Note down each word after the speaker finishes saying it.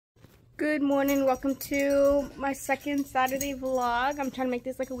Good morning, welcome to my second Saturday vlog. I'm trying to make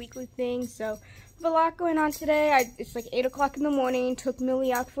this like a weekly thing, so I have a lot going on today. It's like 8 o'clock in the morning, took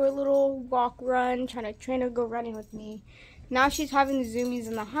Millie out for a little walk run, trying to train her to go running with me. Now she's having the zoomies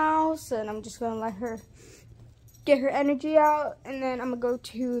in the house, and I'm just going to let her get her energy out, and then I'm going to go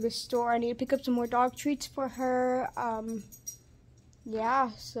to the store. I need to pick up some more dog treats for her. Yeah,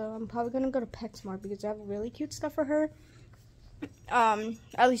 so I'm probably going to go to PetSmart because they have really cute stuff for her.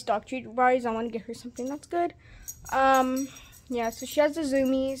 At least dog treat wise, I want to get her something that's good. Yeah, so she has the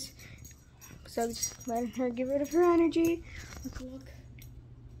zoomies, so just letting her get rid of her energy. Look.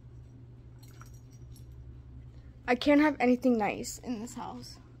 I can't have anything nice in this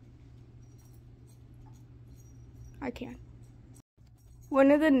house. I can't. One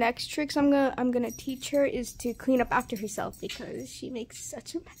of the next tricks I'm gonna teach her is to clean up after herself because she makes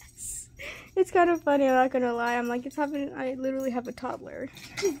such a mess. It's kind of funny, I'm not gonna lie. I'm like, I literally have a toddler.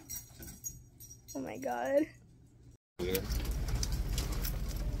 Oh my god. Yeah.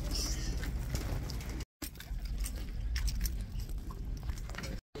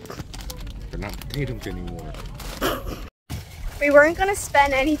 They're not potatoes anymore. We weren't gonna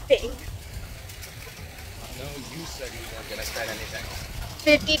spend anything. No, you said you weren't gonna spend anything.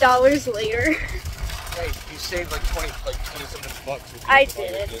 $50 later. Hey, you saved like 20 something bucks. I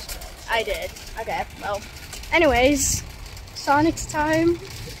did. I did. Okay, well. Anyways, Sonic's time.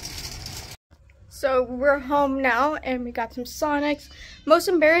 So we're home now and we got some Sonics. Most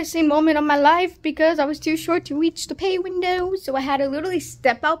embarrassing moment of my life because I was too short to reach the pay window. So I had to literally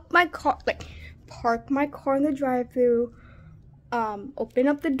step out my car, like park my car in the drive-thru, open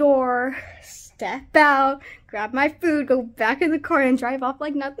up the door, step out, grab my food, go back in the car and drive off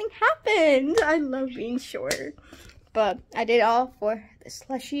like nothing happened. I love being short. But I did it all for the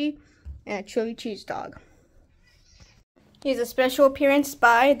slushie and a chili cheese dog. Here's a special appearance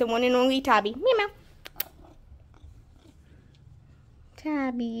by the one and only Tabby. Meow meow.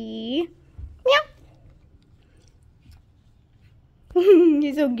 Tabby. Meow.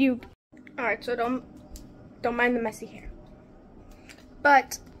 He's so cute. Alright, so don't mind the messy hair.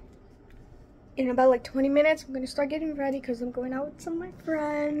 But in about like 20 minutes, I'm gonna start getting ready because I'm going out with some of my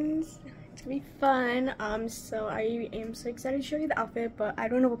friends. It's gonna be fun. So I am so excited to show you the outfit, but I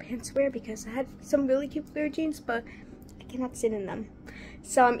don't know what pants to wear because I had some really cute blue jeans, but I cannot sit in them.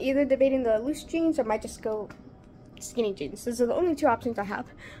 So I'm either debating the loose jeans or I might just go skinny jeans. Those are the only two options I have.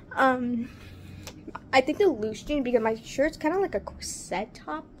 I think the loose jeans because my shirt's kind of like a corset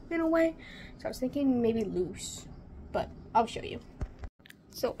top in a way. So I was thinking maybe loose, but I'll show you.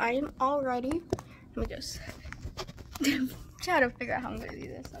 So I am all ready. Let me just try to figure out how I'm gonna do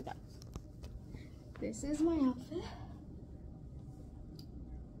this. Okay. This is my outfit.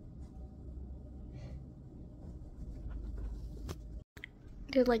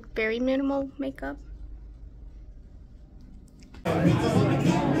 Did like very minimal makeup. Okay.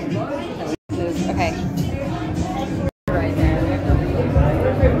 Right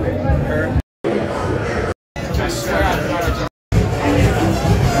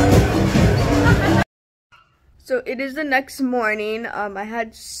So it is the next morning. I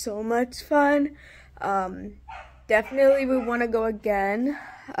had so much fun. Definitely we want to go again.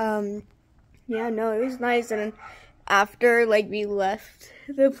 Yeah, no, it was nice. And after like we left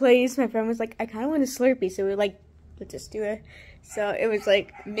the place, my friend was like, I kind of want a Slurpee. So we were like, let's just do it. So it was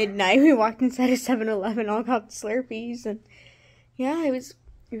like midnight. We walked inside a 7-Eleven, all got Slurpees. And yeah, it was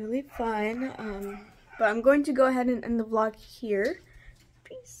really fun. But I'm going to go ahead and end the vlog here.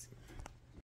 Peace.